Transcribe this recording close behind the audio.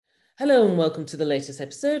Hello and welcome to the latest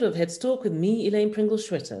episode of Heads Talk with me, Elaine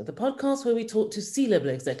Pringle-Schwitter, the podcast where we talk to C-level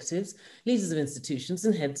executives, leaders of institutions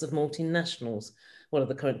and heads of multinationals. What are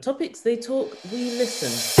the current topics? They talk, we listen.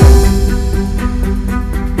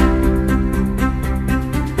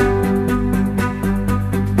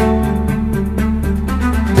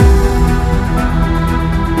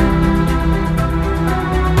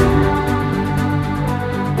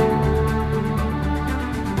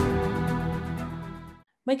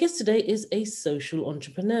 My guest today is a social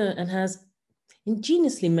entrepreneur and has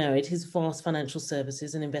ingeniously married his vast financial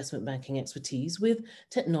services and investment banking expertise with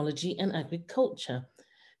technology and agriculture.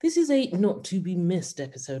 This is a not to be missed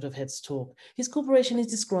episode of Heads Talk. His corporation is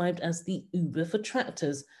described as the Uber for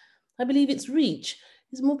tractors. I believe its reach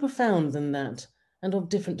is more profound than that and of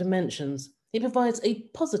different dimensions. It provides a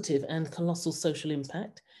positive and colossal social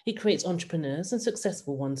impact. It creates entrepreneurs and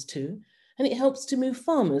successful ones too, and it helps to move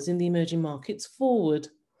farmers in the emerging markets forward.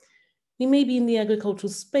 We may be in the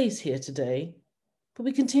agricultural space here today, but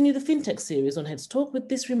we continue the FinTech series on Heads Talk with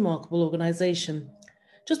this remarkable organization.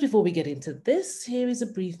 Just before we get into this, here is a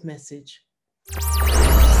brief message.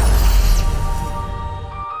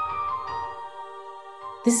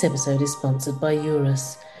 This episode is sponsored by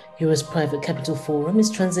Eurus. Eurus Private Capital Forum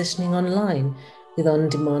is transitioning online, with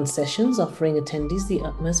on-demand sessions offering attendees the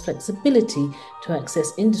utmost flexibility to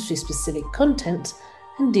access industry-specific content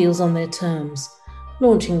and deals on their terms.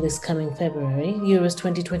 Launching this coming February, Eurus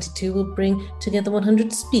 2022 will bring together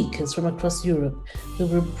 100 speakers from across Europe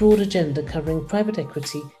over a broad agenda covering private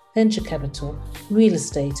equity, venture capital, real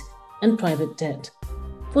estate, and private debt.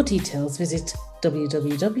 For details, visit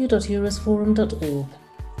www.eurusforum.org.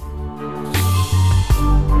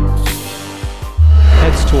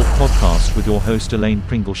 Heads Talk podcast with your host Elaine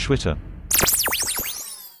Pringle-Schwitter.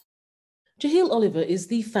 Jaheel Oliver is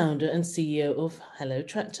the founder and CEO of Hello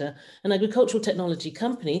Tractor, an agricultural technology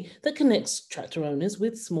company that connects tractor owners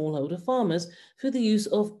with smallholder farmers through the use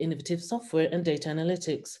of innovative software and data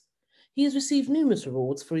analytics. He has received numerous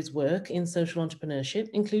awards for his work in social entrepreneurship,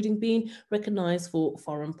 including being recognized for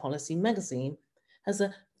Foreign Policy magazine as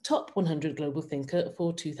a top 100 global thinker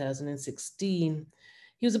for 2016.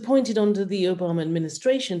 He was appointed under the Obama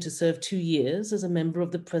administration to serve 2 years as a member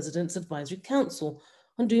of the President's Advisory Council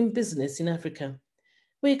on doing business in Africa,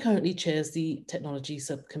 where he currently chairs the Technology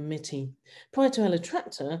Subcommittee. Prior to Hello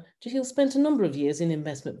Tractor, Jaheel spent a number of years in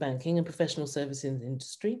investment banking and professional services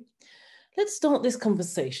industry. Let's start this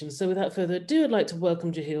conversation. So without further ado, I'd like to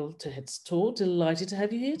welcome Jaheel to Heads Talk. Delighted to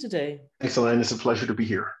have you here today. Thanks, Elaine. It's a pleasure to be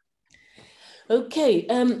here. Okay,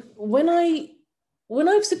 when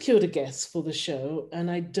I've secured a guest for the show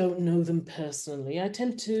and I don't know them personally, I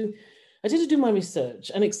tend to do my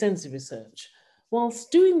research, and extensive research.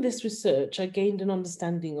 Whilst doing this research, I gained an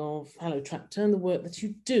understanding of Hello Tractor and the work that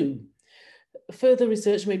you do. Further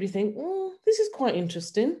research made me think, this is quite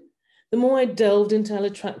interesting. The more I delved into Hello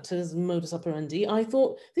Tractor's modus operandi, I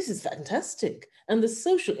thought, this is fantastic. And the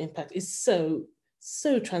social impact is so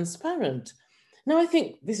transparent. Now I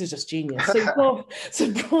think this is just genius.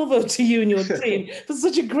 So bravo to you and your team for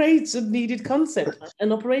such a great and needed concept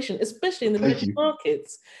and operation, especially in the emerging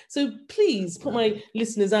markets. So please put my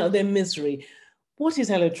listeners out of their misery. What is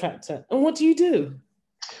Hello Tractor and what do you do?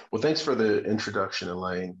 Well, thanks for the introduction,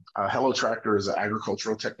 Elaine. Hello Tractor is an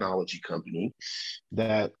agricultural technology company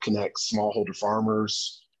that connects smallholder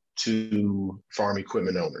farmers to farm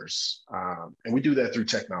equipment owners. And we do that through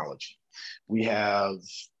technology. We have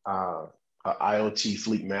an IoT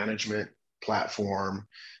fleet management platform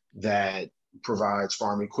that provides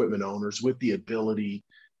farm equipment owners with the ability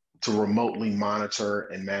to remotely monitor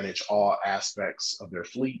and manage all aspects of their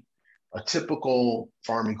fleet. A typical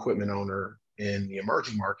farm equipment owner in the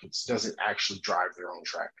emerging markets doesn't actually drive their own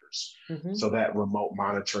tractors. Mm-hmm. So that remote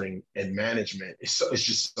monitoring and management is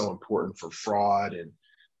just so important for fraud and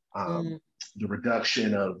the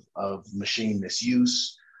reduction of machine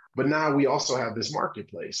misuse. But now we also have this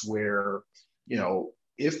marketplace where,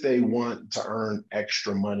 if they want to earn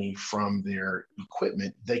extra money from their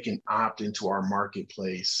equipment, they can opt into our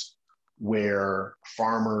marketplace where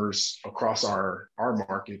farmers across our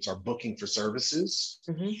markets are booking for services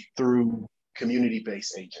through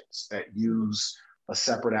community-based agents that use a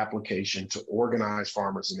separate application to organize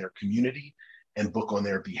farmers in their community and book on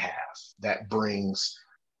their behalf. That brings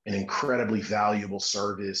an incredibly valuable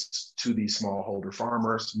service to these smallholder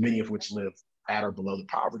farmers, many of which live at or below the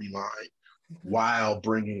poverty line, while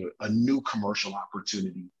bringing a new commercial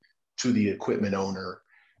opportunity to the equipment owner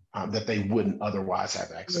that they wouldn't otherwise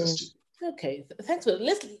have access to. Okay, thanks. But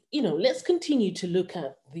let's continue to look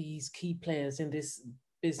at these key players in this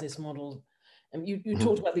business model. And you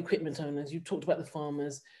talked about the equipment owners, you talked about the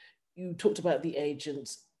farmers, you talked about the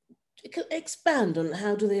agents. Expand on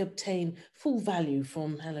how do they obtain full value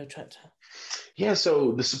from Hello Tractor? Yeah,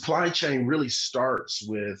 so the supply chain really starts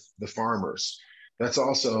with the farmers. That's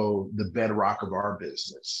also the bedrock of our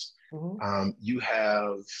business. Mm-hmm. You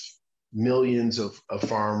have millions of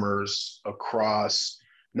farmers across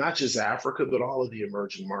not just Africa, but all of the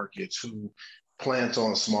emerging markets who plant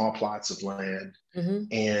on small plots of land. Mm-hmm.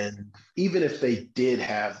 And even if they did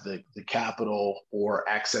have the capital or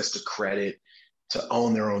access to credit to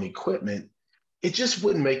own their own equipment, it just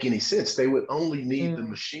wouldn't make any sense. They would only need the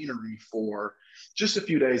machinery for just a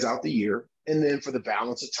few days out the year. And then for the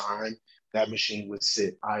balance of time, that machine would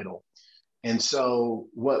sit idle. And so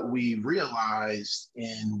what we realized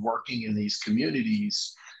in working in these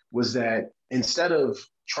communities was that instead of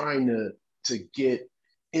trying to get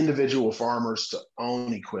individual farmers to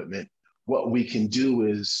own equipment, what we can do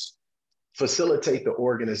is facilitate the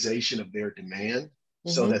organization of their demand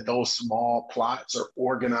so that those small plots are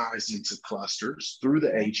organized into clusters through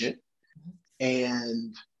the agent.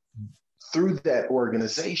 And through that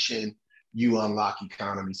organization, you unlock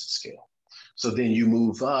economies of scale. So then you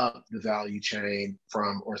move up the value chain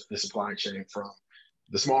or the supply chain from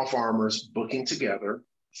the small farmers booking together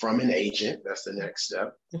from an agent, that's the next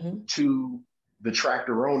step, to the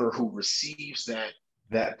tractor owner who receives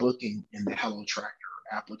that booking in the Hello Tractor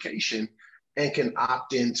application and can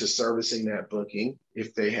opt into servicing that booking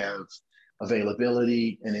if they have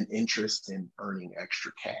availability and an interest in earning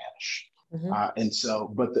extra cash. And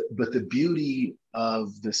so, but the beauty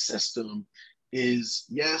of the system is,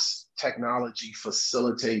 yes, technology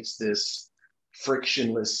facilitates this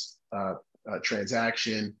frictionless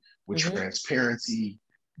transaction with transparency,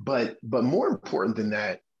 but more important than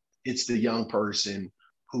that, it's the young person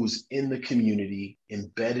who's in the community,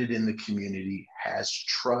 embedded in the community, has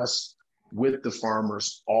trust with the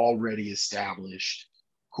farmers already established,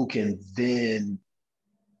 who can then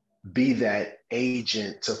be that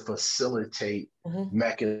agent to facilitate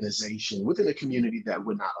mechanization within a community that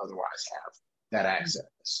would not otherwise have that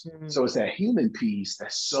access. So it's that human piece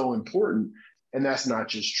that's so important. And that's not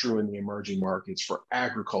just true in the emerging markets. For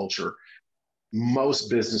agriculture, most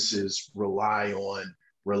businesses rely on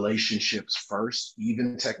relationships first,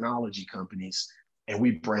 even technology companies. And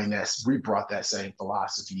we brought that same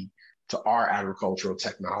philosophy to our agricultural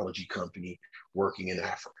technology company working in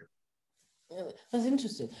Africa. Yeah, that's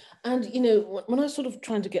interesting. And, you know, when I was sort of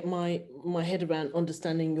trying to get my head around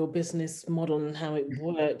understanding your business model and how it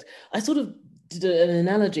worked, I sort of did an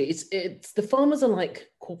analogy. It's the farmers are like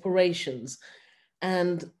corporations.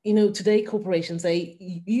 And, you know, today corporations, they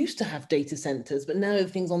used to have data centers, but now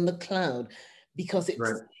everything's on the cloud because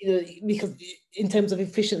it's, you know, because in terms of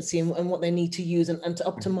efficiency and what they need to use and to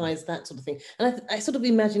optimize that sort of thing. And I sort of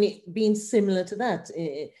imagine it being similar to that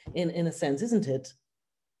in a sense, isn't it?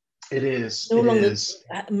 It is. No it longer is.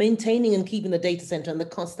 maintaining and keeping the data center and the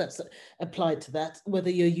cost that's applied to that, whether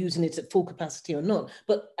you're using it at full capacity or not,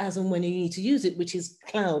 but as and when you need to use it, which is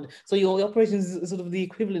cloud. So your operations is sort of the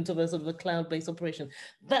equivalent of a sort of a cloud-based operation.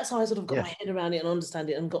 That's how I sort of got my head around it and understand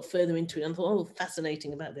it and got further into it and thought, oh,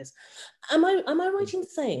 fascinating about this. Am I right in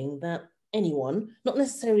saying that anyone, not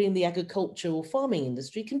necessarily in the agriculture or farming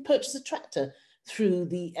industry, can purchase a tractor through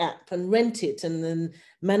the app and rent it and then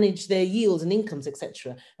manage their yields and incomes,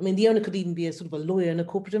 etc.? I mean, the owner could even be a sort of a lawyer in a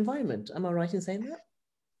corporate environment. Am I right in saying that?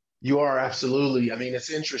 You are, absolutely. I mean, it's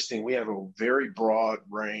interesting. We have a very broad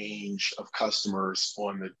range of customers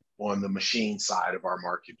on the machine side of our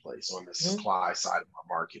marketplace, on the supply side of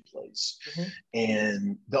our marketplace.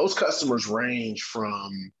 And those customers range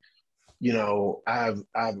from, you know, I have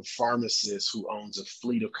a pharmacist who owns a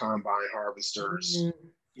fleet of combine harvesters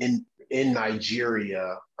in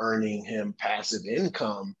Nigeria, earning him passive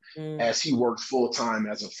income as he worked full time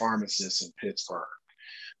as a pharmacist in Pittsburgh.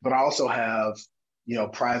 But I also have, you know,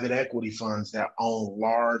 private equity funds that own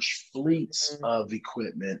large fleets of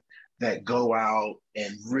equipment that go out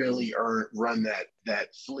and really run that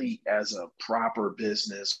fleet as a proper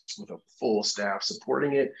business with a full staff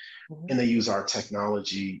supporting it. And they use our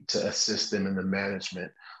technology to assist them in the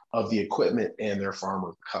management of the equipment and their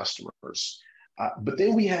farmer customers. But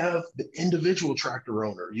then we have the individual tractor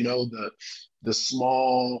owner, you know, the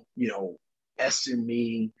small, you know,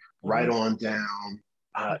 SME right on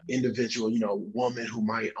down individual, you know, woman who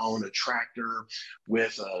might own a tractor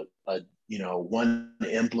with a you know, one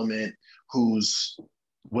implement was,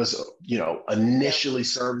 you know, initially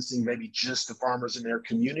servicing maybe just the farmers in their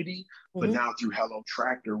community, but now through Hello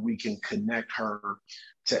Tractor, we can connect her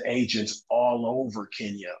to agents all over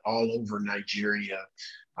Kenya, all over Nigeria,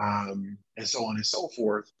 and so on and so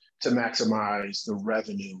forth to maximize the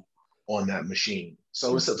revenue on that machine.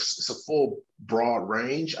 So it's a full broad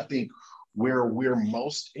range. I think Where we're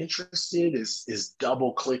most interested is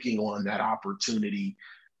double clicking on that opportunity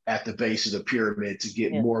at the base of the pyramid to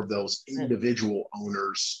get Yeah. more of those individual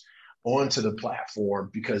owners onto the platform,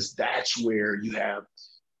 because that's where you have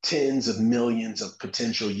tens of millions of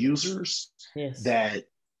potential users Yes.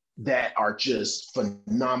 that are just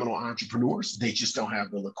phenomenal entrepreneurs. They just don't have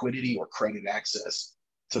the liquidity or credit access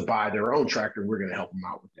to buy their own tractor. We're going to help them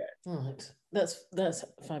out with that. All right. That's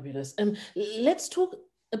fabulous. Let's talk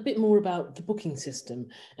a bit more about the booking system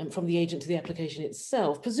and from the agent to the application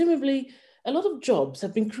itself. Presumably, a lot of jobs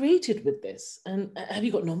have been created with this. And have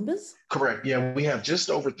you got numbers? Correct. Yeah, we have just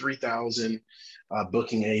over 3,000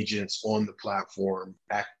 booking agents on the platform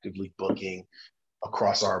actively booking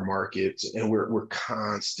across our markets, and we're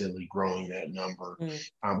constantly growing that number.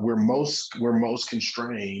 We're most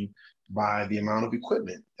constrained by the amount of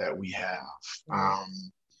equipment that we have,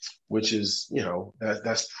 which is,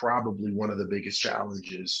 that's probably one of the biggest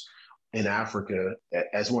challenges in Africa.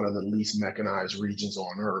 As one of the least mechanized regions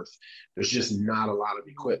on earth, there's just not a lot of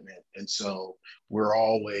equipment. And so we're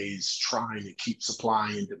always trying to keep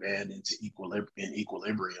supply and demand in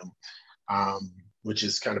equilibrium, which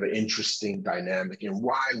is kind of an interesting dynamic, and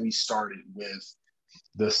why we started with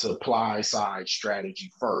the supply side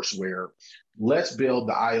strategy first, where let's build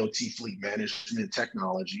the IoT fleet management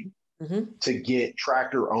technology to get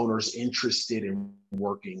tractor owners interested in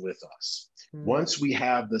working with us. Once we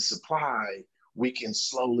have the supply, we can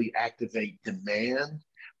slowly activate demand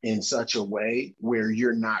in such a way where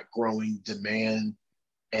you're not growing demand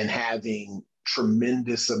and having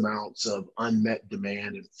tremendous amounts of unmet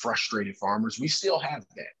demand and frustrated farmers. We still have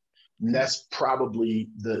that. And that's probably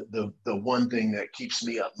the one thing that keeps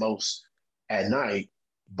me up most at night.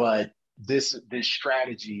 But this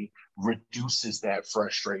strategy reduces that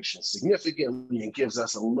frustration significantly and gives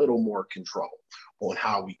us a little more control on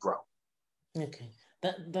how we grow. Okay,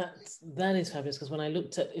 that is fabulous, because when I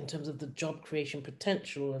looked at in terms of the job creation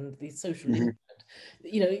potential and the social impact,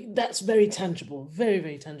 that's very tangible, very,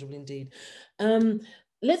 very tangible indeed.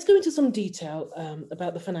 Let's go into some detail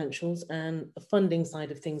about the financials and the funding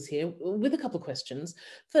side of things here with a couple of questions.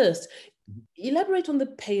 First, elaborate on the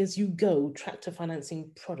pay-as-you-go tractor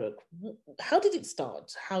financing product. How did it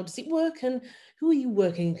start? How does it work? And who are you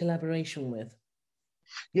working in collaboration with?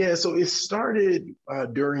 Yeah, so it started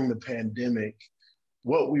during the pandemic.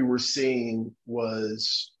 What we were seeing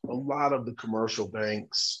was a lot of the commercial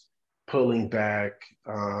banks pulling back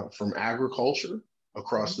from agriculture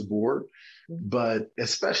across the board, but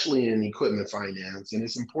especially in equipment finance. And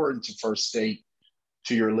it's important to first state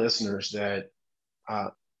to your listeners that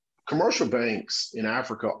commercial banks in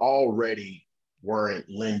Africa already weren't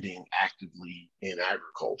lending actively in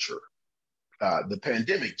agriculture. The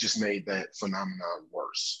pandemic just made that phenomenon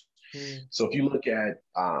worse. So if you look at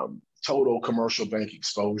total commercial bank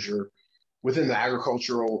exposure within the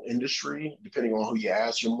agricultural industry, depending on who you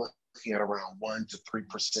ask, you're looking at around 1% to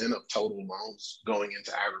 3% of total loans going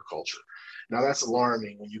into agriculture. Now that's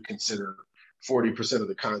alarming when you consider 40% of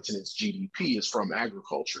the continent's GDP is from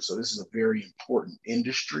agriculture. So this is a very important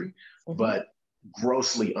industry, but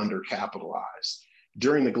grossly undercapitalized.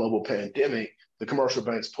 During the global pandemic, the commercial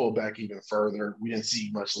banks pulled back even further. We didn't see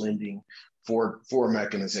much lending for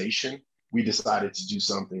mechanization. We decided to do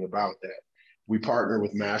something about that. We partnered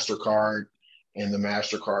with MasterCard and the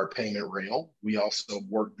MasterCard payment rail. We also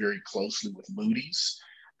worked very closely with Moody's,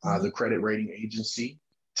 the credit rating agency,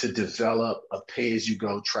 to develop a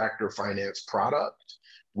pay-as-you-go tractor finance product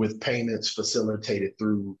with payments facilitated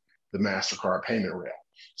through the MasterCard payment rail.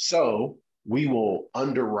 So we will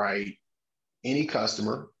underwrite any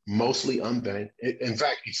customer, mostly unbanked, in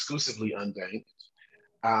fact, exclusively unbanked,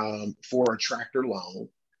 for a tractor loan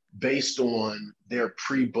based on their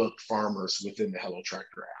pre-booked farmers within the Hello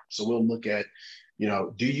Tractor app. So we'll look at,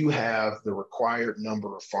 do you have the required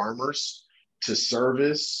number of farmers to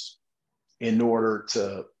service in order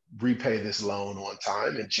to repay this loan on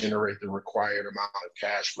time and generate the required amount of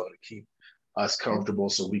cash flow to keep us comfortable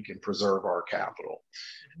so we can preserve our capital.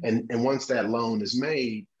 And once that loan is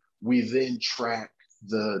made, we then track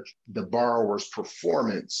the borrower's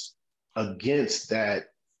performance against that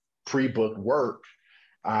pre-booked work.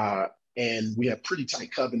 And we have pretty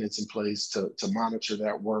tight covenants in place to monitor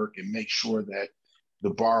that work and make sure that the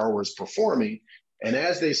borrower is performing. And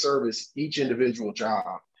as they service each individual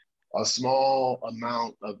job, a small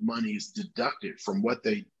amount of money is deducted from what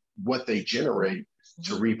they generate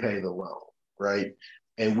to repay the loan, right?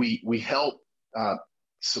 And we help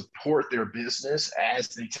support their business as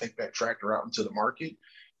they take that tractor out into the market.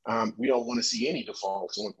 We don't want to see any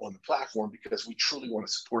defaults on the platform because we truly want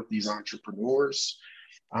to support these entrepreneurs.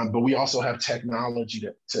 But we also have technology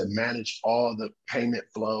to manage all the payment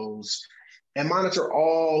flows and monitor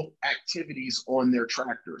all activities on their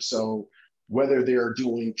tractor. So whether they're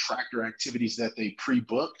doing tractor activities that they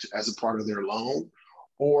pre-booked as a part of their loan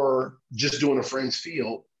or just doing a friend's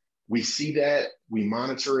field, we see that, we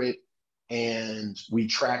monitor it, and we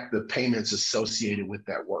track the payments associated with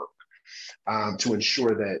that work to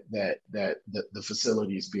ensure that the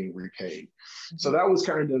facility is being repaid. So that was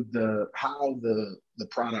kind of how the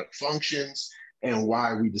product functions and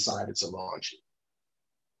why we decided to launch it.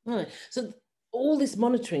 Right. So all this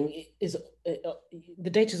monitoring is the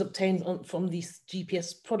data is obtained from this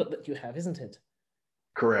GPS product that you have, isn't it?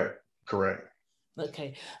 Correct.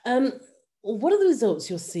 Okay. What are the results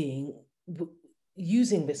you're seeing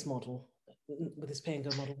using this model, with this pay and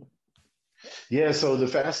go model? Yeah, so the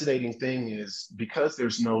fascinating thing is because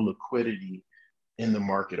there's no liquidity in the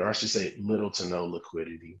market, or I should say little to no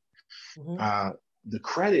liquidity, the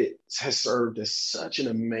credit has served as such an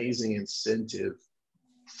amazing incentive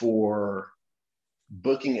for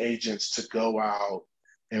booking agents to go out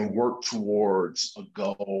and work towards a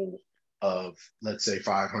goal of, let's say,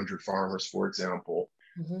 500 farmers, for example,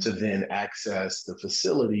 to then access the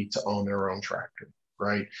facility to own their own tractor,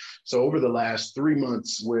 right? So over the last 3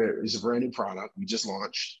 months, where it's a brand new product, we just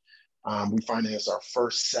launched, we financed our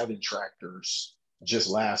first 7 tractors just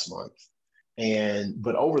last month.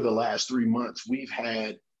 But over the last 3 months, we've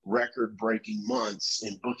had record-breaking months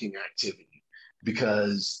in booking activity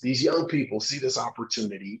because these young people see this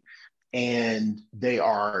opportunity and they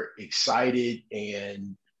are excited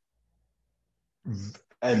and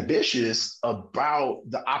ambitious about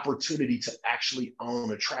the opportunity to actually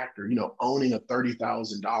own a tractor. You know, owning a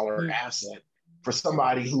 $30,000 asset for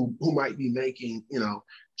somebody who might be making,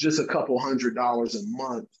 just a couple $100 a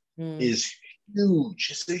month is huge.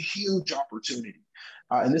 It's a huge opportunity.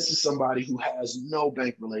 And this is somebody who has no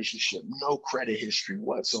bank relationship, no credit history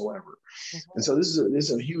whatsoever. And so this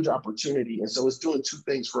is a huge opportunity. And so it's doing 2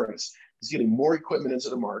 things for us. It's getting more equipment into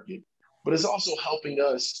the market, but it's also helping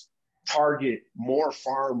us target more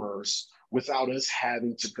farmers without us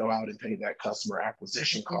having to go out and pay that customer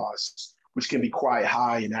acquisition costs, which can be quite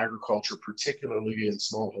high in agriculture, particularly in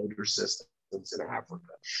smallholder systems in Africa.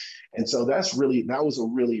 And so that was a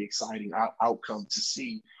really exciting outcome to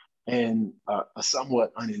see, and a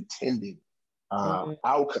somewhat unintended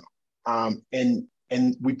outcome. And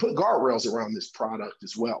we put guardrails around this product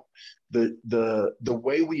as well. The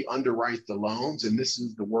way we underwrite the loans, and this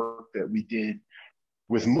is the work that we did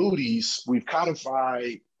with Moody's, we've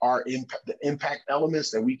codified the impact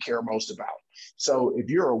elements that we care most about. So if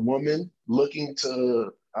you're a woman looking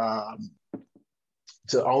to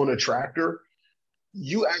own a tractor,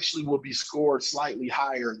 you actually will be scored slightly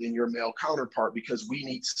higher than your male counterpart because we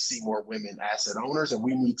need to see more women asset owners and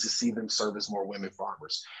we need to see them service more women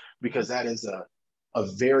farmers, because that is a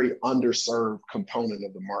very underserved component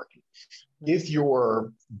of the market. If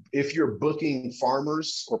you're booking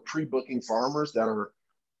farmers or pre-booking farmers that are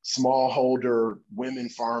smallholder women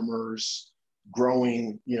farmers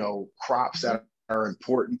growing, crops that are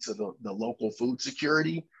important to the local food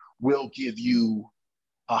security, will give you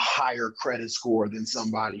a higher credit score than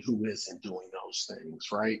somebody who isn't doing those things,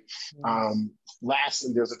 right?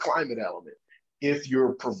 Lastly, there's a climate element. If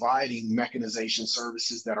you're providing mechanization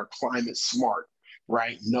services that are climate smart,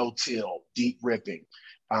 right? No-till, deep ripping,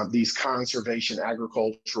 these conservation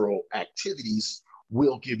agricultural activities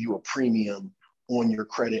will give you a premium on your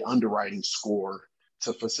credit underwriting score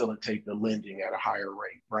to facilitate the lending at a higher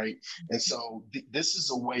rate, right? And so this is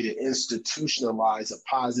a way to institutionalize a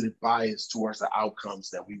positive bias towards the outcomes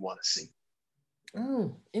that we want to see.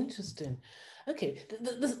 Oh, interesting. Okay,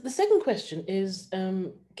 the second question is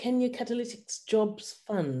Kenya Catalytics Jobs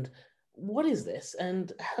Fund. What is this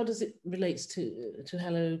and how does it relate to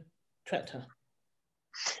Hello Tractor?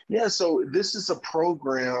 Yeah, so this is a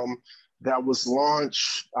program that was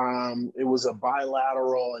launched. It was a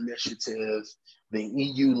bilateral initiative. The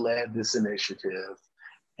EU led this initiative.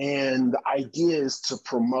 And the idea is to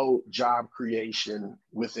promote job creation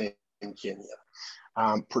within Kenya,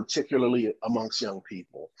 particularly amongst young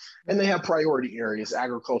people. And they have priority areas,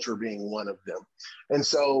 agriculture being one of them. And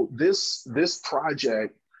so this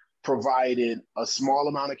project provided a small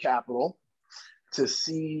amount of capital to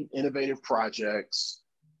seed innovative projects,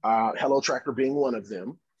 Hello Tractor being one of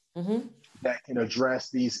them, that can address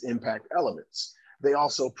these impact elements. They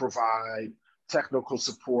also provide technical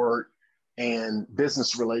support and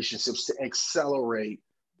business relationships to accelerate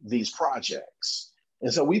these projects.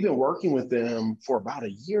 And so we've been working with them for about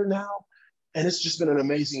a year now, and it's just been an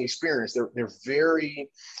amazing experience. They're very,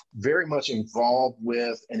 very much involved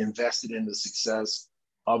with and invested in the success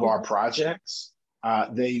of our projects.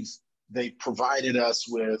 They've provided us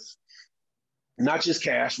with not just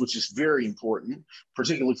cash, which is very important,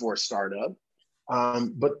 particularly for a startup,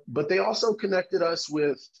 but they also connected us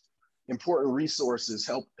with important resources,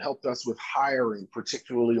 helped us with hiring,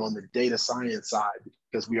 particularly on the data science side,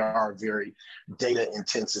 because we are a very data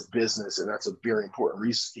intensive business, and that's a very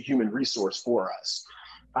important human resource for us.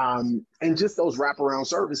 And just those wraparound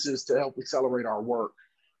services to help accelerate our work.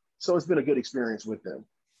 So it's been a good experience with them.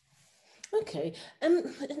 Okay,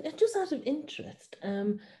 just out of interest,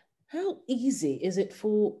 how easy is it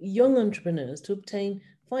for young entrepreneurs to obtain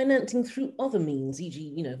financing through other means,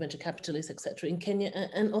 e.g., venture capitalists, etc., in Kenya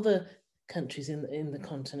and other countries in the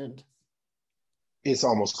continent? It's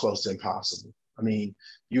almost close to impossible. I mean,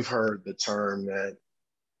 you've heard the term that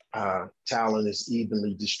talent is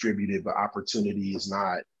evenly distributed, but opportunity is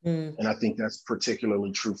not. And I think that's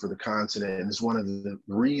particularly true for the continent. And it's one of the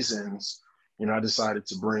reasons, I decided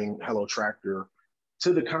to bring Hello Tractor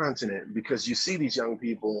to the continent, because you see these young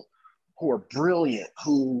people who are brilliant,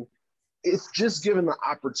 who, if just given the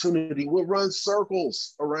opportunity, will run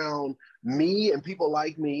circles around me and people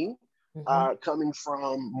like me, coming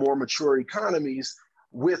from more mature economies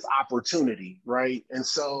with opportunity, right? And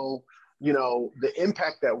so, the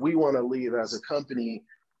impact that we want to leave as a company,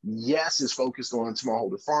 yes, is focused on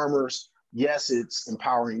smallholder farmers. Yes, it's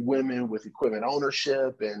empowering women with equipment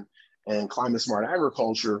ownership and climate smart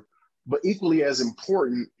agriculture. But equally as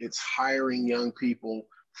important, it's hiring young people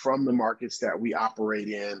from the markets that we operate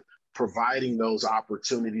in, providing those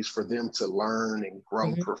opportunities for them to learn and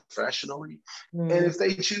grow professionally. And if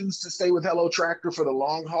they choose to stay with Hello Tractor for the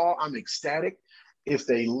long haul, I'm ecstatic. If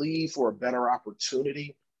they leave for a better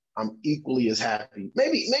opportunity, I'm equally as happy.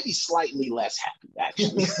 Maybe slightly less happy,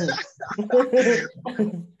 actually.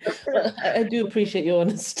 I do appreciate your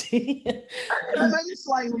honesty. Maybe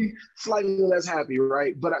slightly less happy,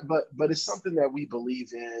 right? But it's something that we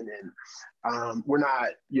believe in, and we're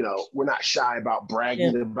not shy about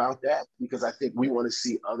bragging about that, because I think we want to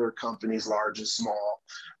see other companies, large and small,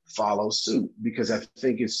 follow suit, because I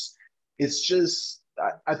think it's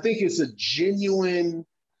a genuine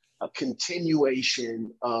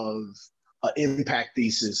continuation of an impact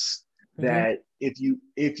thesis that if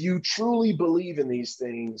you truly believe in these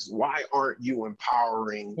things, why aren't you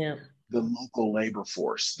empowering the local labor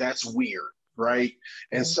force? That's weird, right?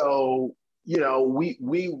 And so,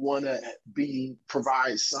 we want to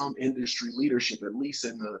provide some industry leadership, at least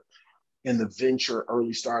in the venture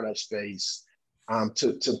early startup space,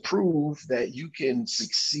 to prove that you can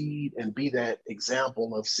succeed and be that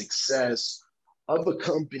example of success of a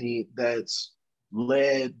company that's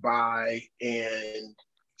led by and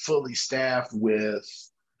fully staffed with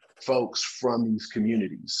folks from these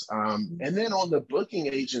communities. And then on the booking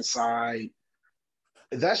agent side,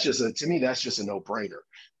 to me, that's just a no-brainer.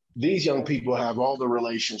 These young people have all the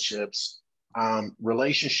relationships.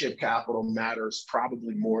 Relationship capital matters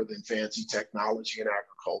probably more than fancy technology in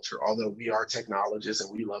agriculture, although we are technologists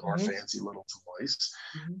and we love our fancy little toys.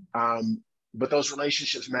 But those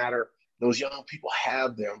relationships matter. Those young people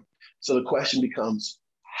have them. So the question becomes,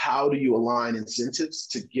 how do you align incentives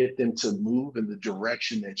to get them to move in the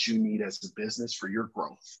direction that you need as a business for your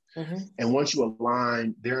growth? And once you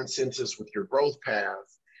align their incentives with your growth path,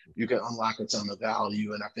 you can unlock a ton of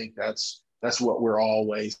value. And I think that's what we're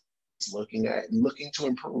always looking at and looking to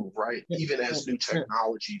improve, right? Even as new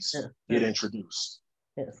technologies get introduced.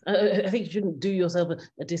 Yes, I think you shouldn't do yourself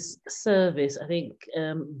a disservice. I think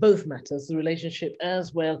both matters, the relationship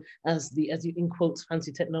as well as as you in quotes,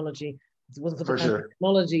 fancy technology. If it wasn't for the fancy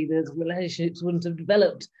technology, the relationships wouldn't have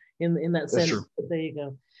developed in that sense. True. But there you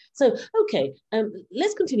go. So, okay,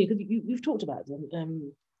 let's continue, because you've talked about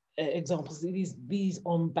them. Examples, these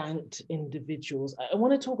unbanked individuals. I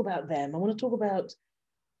want to talk about them. I want to talk about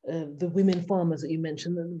the women farmers that you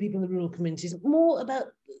mentioned, the people in the rural communities, more about,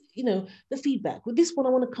 the feedback. With this one, I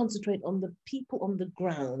want to concentrate on the people on the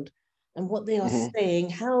ground and what they are saying,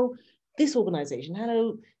 how this organization,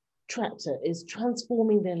 Hello Tractor, is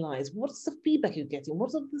transforming their lives. What's the feedback you're getting?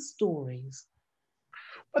 What are the stories?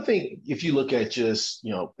 I think if you look at just,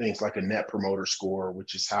 things like a net promoter score,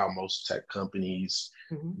 which is how most tech companies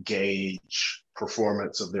gauge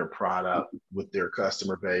performance of their product with their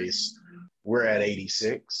customer base, we're at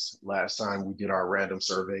 86 last time we did our random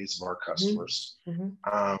surveys of our customers.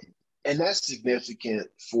 And that's significant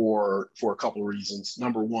for a couple of reasons.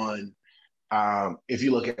 Number one, if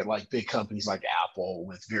you look at like big companies like Apple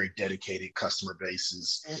with very dedicated customer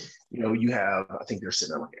bases, you have, I think they're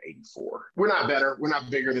sitting at like 84. We're not better. We're not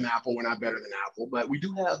bigger than Apple. We're not better than Apple, but we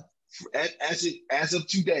do have as of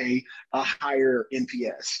today, a higher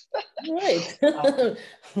NPS. Right.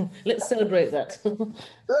 Let's celebrate that.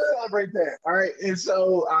 Celebrate that. All right. And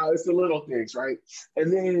so it's the little things, right?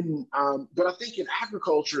 And then, but I think in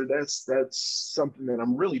agriculture, that's something that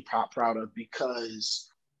I'm really proud of, because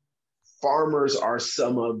farmers are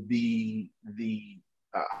some of the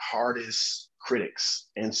hardest critics.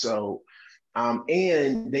 And so,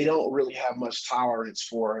 and they don't really have much tolerance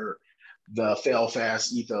for the fail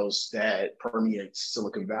fast ethos that permeates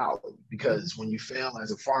Silicon Valley. Because when you fail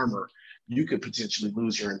as a farmer, you could potentially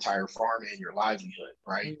lose your entire farm and your livelihood,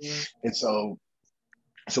 right? Mm-hmm. And so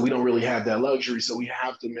we don't really have that luxury. So we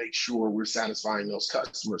have to make sure we're satisfying those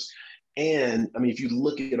customers. And I mean, if you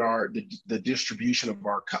look at the distribution of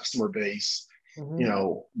our customer base, you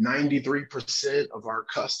know, 93% of our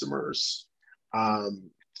customers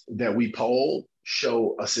that we poll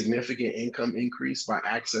show a significant income increase by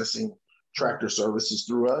accessing tractor services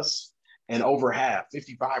through us. And over half,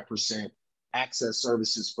 55%, access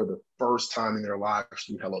services for the first time in their lives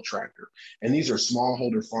through Hello Tractor. And these are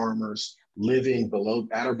smallholder farmers living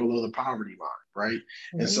at or below the poverty line, right?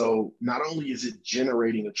 Mm-hmm. And so not only is it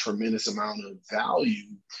generating a tremendous amount of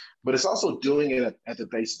value, but it's also doing it at the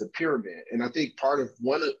base of the pyramid. And I think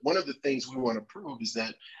one of the things we want to prove is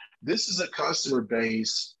that this is a customer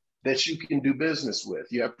base that you can do business with.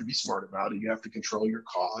 You have to be smart about it. You have to control your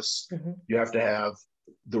costs. Mm-hmm. You have to have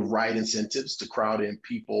the right incentives to crowd in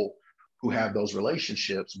people who have those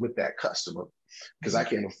relationships with that customer. Because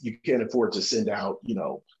you can't afford to send out, you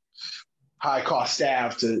know, high cost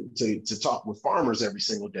staff to talk with farmers every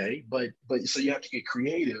single day. But so you have to get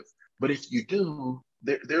creative. But if you do,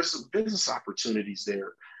 there's some business opportunities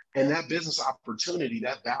there. And that business opportunity,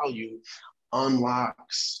 that value,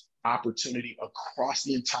 unlocks opportunity across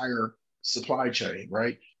the entire supply chain,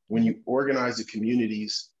 right? When you organize the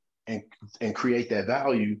communities and create that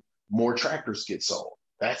value, more tractors get sold.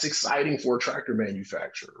 That's exciting for a tractor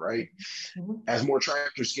manufacturer, right? Mm-hmm. As more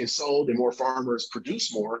tractors get sold and more farmers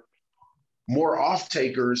produce more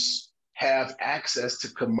off-takers have access to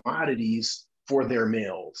commodities for their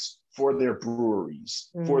mills, for their breweries,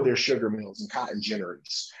 for their sugar mills and cotton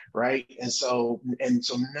ginneries, right? And so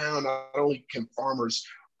now not only can farmers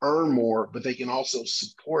earn more, but they can also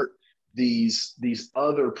support these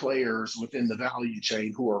other players within the value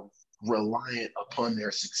chain who are reliant upon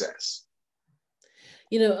their success.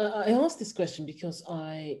 You know, I asked this question because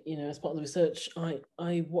as part of the research,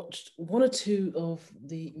 I watched one or two of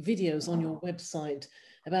the videos on your website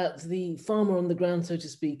about the farmer on the ground, so to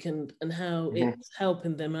speak, and how it's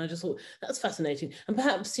helping them. And I just thought that's fascinating. And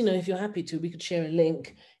perhaps, you know, if you're happy to, we could share a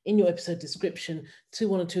link in your episode description to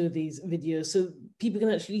one or two of these videos so people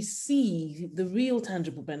can actually see the real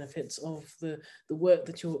tangible benefits of the work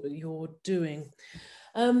that you're doing.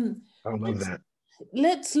 I love that.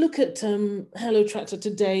 Let's look at Hello Tractor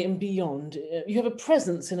today and beyond. You have a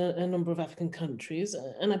presence in a number of African countries,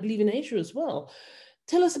 and I believe in Asia as well.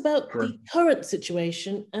 Tell us about the current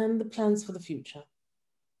situation and the plans for the future.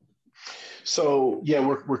 So, yeah,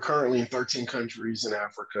 we're currently in 13 countries in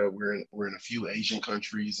Africa. We're in a few Asian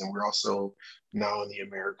countries, and we're also now in the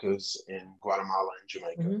Americas in Guatemala and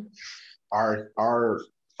Jamaica. Mm-hmm.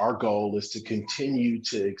 Our goal is to continue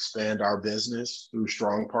to expand our business through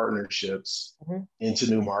strong partnerships into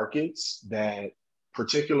new markets, that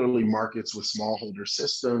particularly markets with smallholder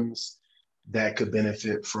systems that could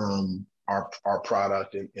benefit from our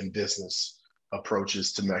product and business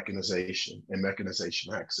approaches to mechanization and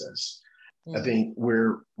mechanization access. I think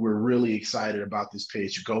we're really excited about this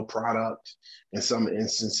pay-as-you-go product, in some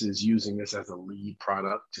instances using this as a lead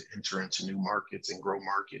product to enter into new markets and grow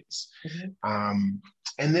markets.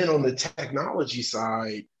 And then on the technology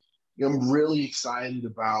side, I'm really excited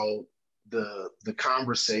about the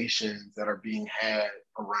conversations that are being had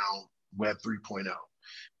around Web 3.0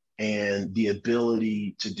 and the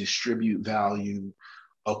ability to distribute value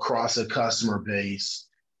across a customer base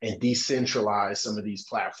and decentralize some of these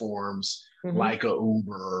platforms like a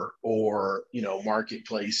Uber or, you know,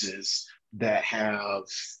 marketplaces that have,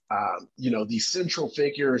 these central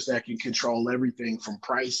figures that can control everything from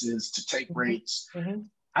prices to take rates.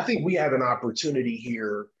 I think we have an opportunity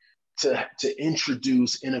here to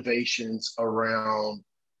introduce innovations around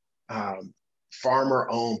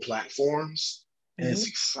farmer-owned platforms. And it's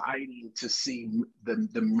exciting to see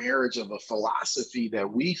the marriage of a philosophy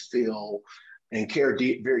that we feel and care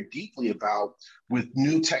very deeply about with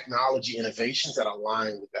new technology innovations that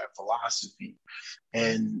align with that philosophy.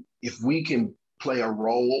 And if we can play a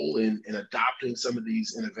role in adopting some of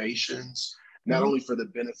these innovations, not only for the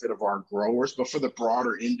benefit of our growers, but for the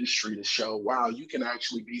broader industry to show, wow, you can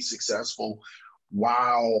actually be successful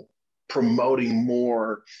while promoting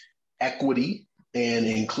more equity and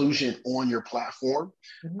inclusion on your platform,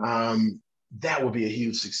 that would be a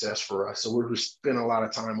huge success for us. So we're going to spend a lot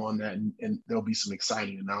of time on that, and there'll be some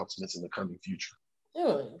exciting announcements in the coming future.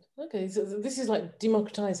 Oh, okay. So this is like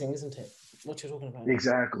democratizing, isn't it? What you're talking about?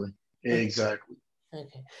 Exactly. Exactly.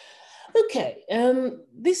 Okay.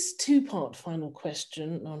 This two-part final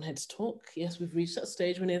question on Heads Talk. Yes, we've reached that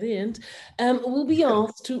stage. We're near the end. Will be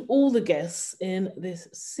asked to all the guests in this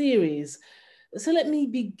series. So let me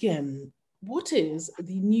begin. What is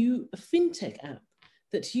the new fintech app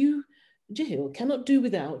that you, Jahil, cannot do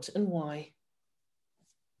without, and why?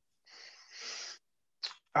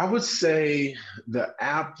 I would say the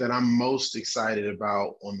app that I'm most excited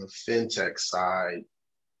about on the fintech side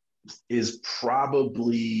is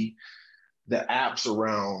probably the apps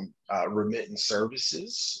around remittance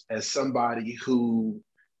services. As somebody who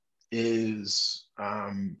is,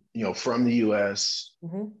 from the US,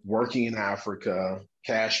 working in Africa,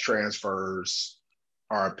 cash transfers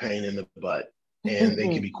are a pain in the butt, and they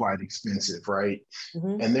can be quite expensive, right?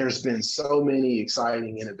 And there's been so many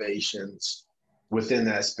exciting innovations within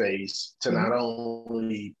that space to not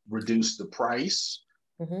only reduce the price,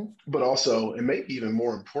 but also, and maybe even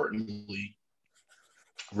more importantly,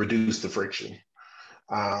 reduce the friction.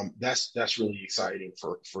 That's really exciting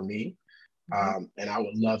for me. And I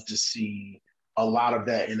would love to see a lot of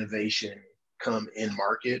that innovation come in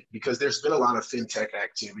market, because there's been a lot of fintech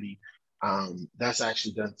activity that's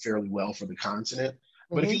actually done fairly well for the continent.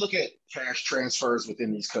 But if you look at cash transfers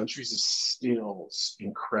within these countries, it's still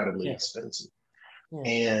incredibly expensive.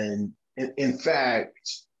 And in fact,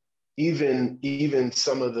 even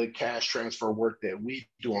some of the cash transfer work that we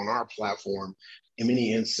do on our platform, in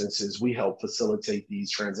many instances, we help facilitate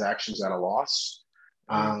these transactions at a loss,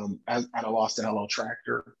 at a loss to Hello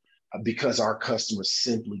Tractor, because our customers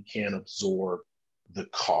simply can't absorb the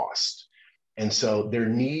cost. And so there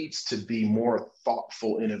needs to be more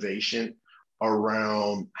thoughtful innovation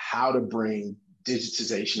around how to bring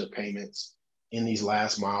digitization of payments in these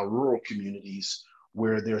last mile rural communities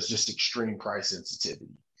where there's just extreme price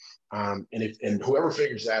sensitivity. And whoever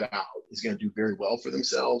figures that out is going to do very well for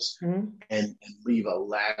themselves and leave a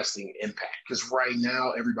lasting impact. Because right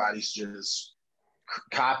now, everybody's just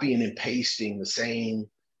copying and pasting the same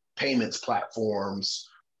payments platforms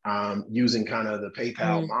using kind of the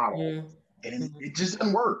PayPal model. And it just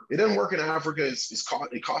doesn't work. It doesn't work in Africa.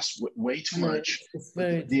 It costs way too much. It's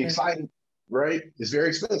very the exciting, right? It's very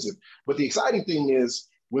expensive. But the exciting thing is,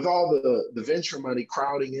 with all the venture money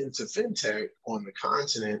crowding into fintech on the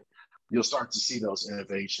continent, you'll start to see those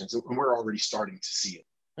innovations, and we're already starting to see it.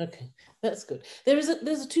 Okay, that's good. There's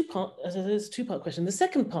a two-part question. The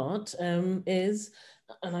second part is,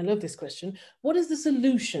 and I love this question, what is the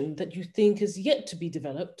solution that you think is yet to be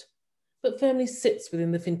developed, but firmly sits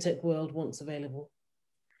within the fintech world once available?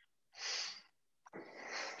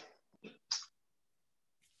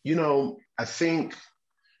 I think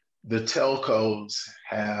the telcos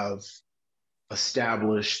have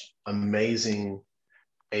established amazing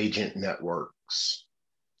agent networks,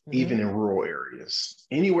 even in rural areas.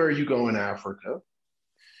 Anywhere you go in Africa,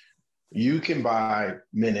 you can buy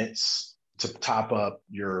minutes to top up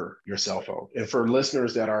your cell phone. And for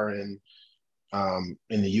listeners that are in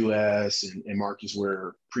the US and markets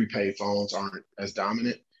where prepaid phones aren't as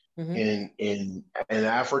dominant, in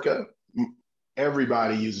Africa,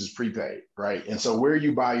 everybody uses prepaid, right? And so where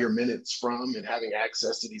you buy your minutes from and having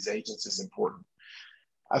access to these agents is important.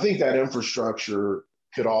 I think that infrastructure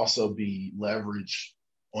could also be leveraged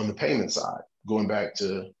on the payment side, going back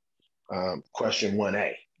to question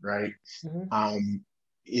 1A, right?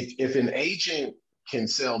 If an agent can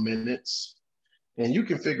sell minutes, and you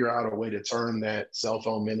can figure out a way to turn that cell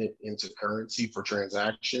phone minute into currency for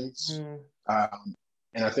transactions,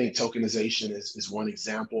 and I think tokenization is one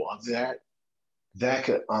example of that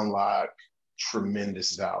could unlock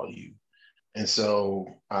tremendous value. And so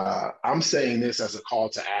I'm saying this as a call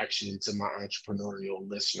to action to my entrepreneurial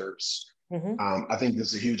listeners. I think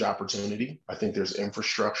there's a huge opportunity. I think there's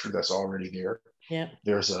infrastructure that's already there.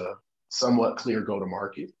 There's a somewhat clear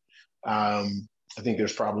go-to-market. I think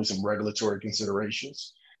there's probably some regulatory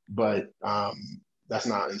considerations, but that's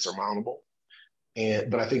not insurmountable.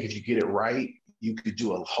 But I think if you get it right, you could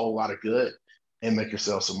do a whole lot of good and make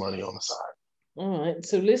yourself some money on the side. All right,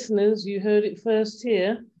 so listeners, you heard it first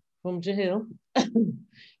here from Jahil.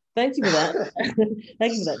 Thank you for that.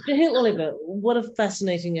 Thank you for that. Jahil Oliver, what a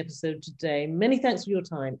fascinating episode today. Many thanks for your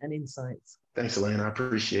time and insights. Thanks, Elaine. I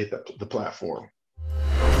appreciate the platform.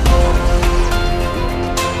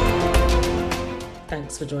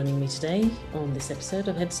 Thanks for joining me today on this episode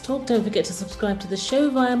of Heads Talk. Don't forget to subscribe to the show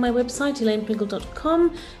via my website,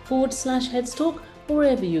 elainepringle.com/Heads Talk, or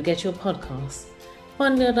wherever you get your podcasts.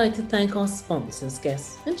 Finally, I'd like to thank our sponsors,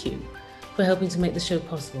 guests, and you for helping to make the show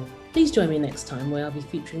possible. Please join me next time where I'll be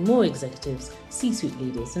featuring more executives, C-suite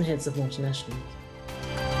leaders, and heads of multinationals.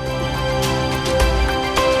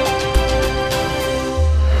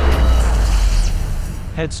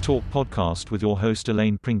 Heads Talk podcast with your host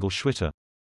Elaine Pringle-Schwitter.